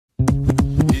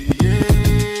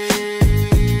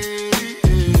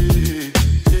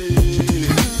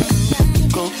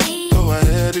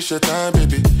your time,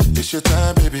 baby. It's your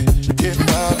time, baby. Get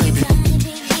my baby.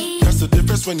 That's the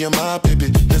difference when you're my baby.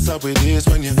 That's how it is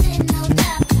when you.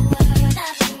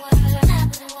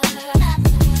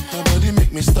 Nobody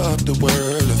make me stop the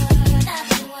world.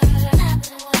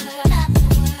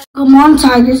 Come on,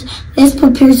 Tigers. Let's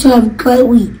prepare to have a great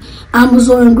week. I'm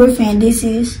Zoran Griffin, and this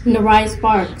is Nariah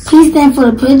Sparks. Please stand for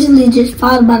the Pledge of Allegiance,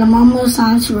 followed by the moment of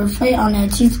silence to reflect on the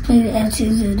anticipated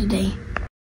activities of the day.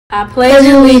 I pledge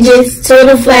allegiance to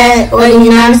the flag of the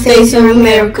United States of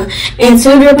America and to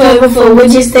the republic for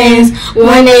which it stands,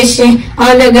 one nation,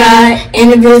 under God,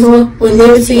 indivisible, with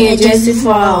liberty and justice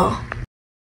for all.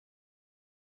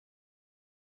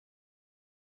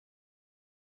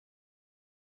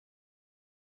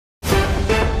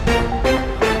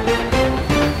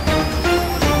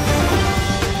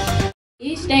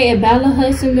 Each day at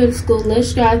Ballard-Hudson Middle School, let's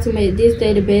strive to make this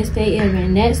day the best day ever,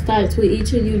 and that starts with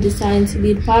each of you deciding to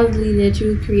be the positive leader that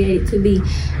you were created to be.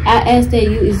 I ask that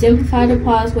you exemplify the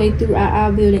PAUSE way throughout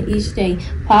our building each day.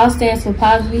 PAUSE stands for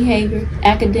positive behavior,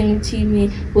 academic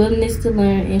achievement, willingness to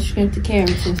learn, and strength of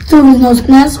character. Students, no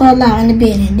snacks are allowed in the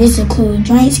building. This includes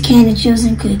drinks, candy, chips,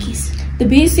 and cookies. The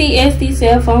BCSD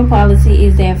cell phone policy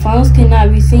is that phones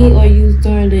cannot be seen or used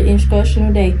during the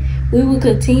instructional day. We will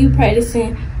continue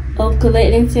practicing of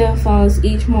collecting cell phones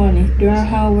each morning during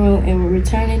homeroom and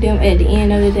returning them at the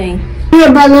end of the day. Here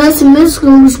at Ballard-Hudson Middle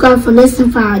School, we strive for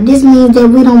lesson 5. This means that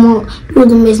we don't want you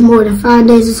to miss more than 5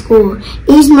 days of school.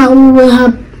 Each month we will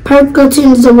have perfect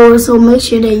attendance awards, so make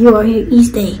sure that you are here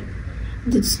each day.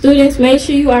 The students, make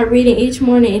sure you are reading each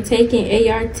morning and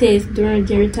taking AR tests during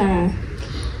your time.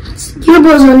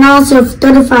 Yearbooks are now set for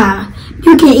 35.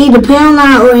 You can either pay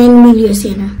online or in the media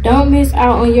center. Don't miss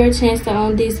out on your chance to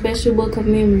own this special book of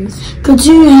memories.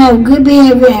 Continue to have good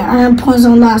behavior and earn points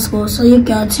on law school so you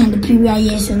can attend the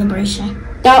PBIS celebration.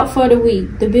 Thought for the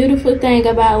week. The beautiful thing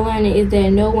about learning is that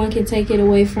no one can take it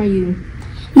away from you.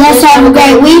 Let's have a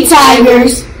great week,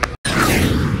 Tigers.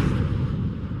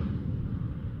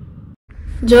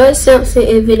 George Simpson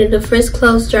invented the first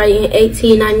clothes dryer in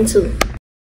 1892.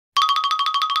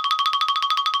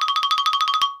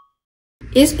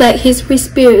 It's Black History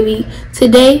Spirit Week.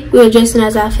 Today, we're dressing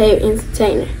as our favorite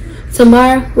entertainer.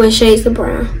 Tomorrow, we're shades of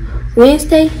brown.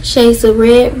 Wednesday, shades of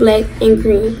red, black, and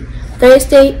green.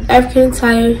 Thursday, African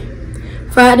attire.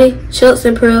 Friday, shirts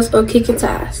and pearls or kicking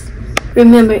ties.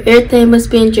 Remember, everything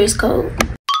must be in dress code.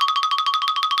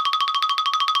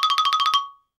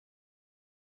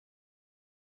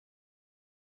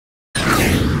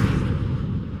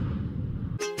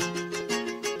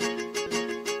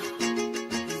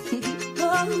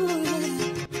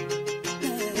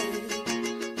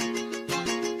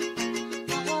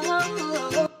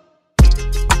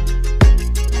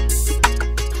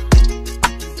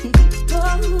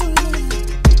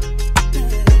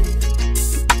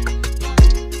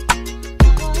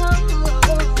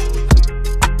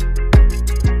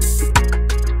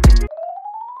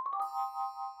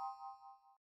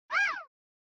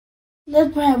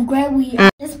 Let's prepare a great week.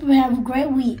 Let's prepare a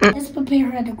great week. Let's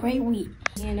prepare her a great week.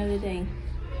 The end of the day.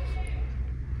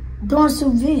 During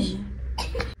supervision.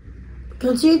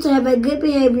 Continue to have a good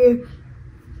behavior.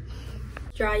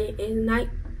 Dry it in the night.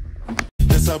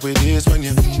 That's how it is when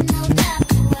you.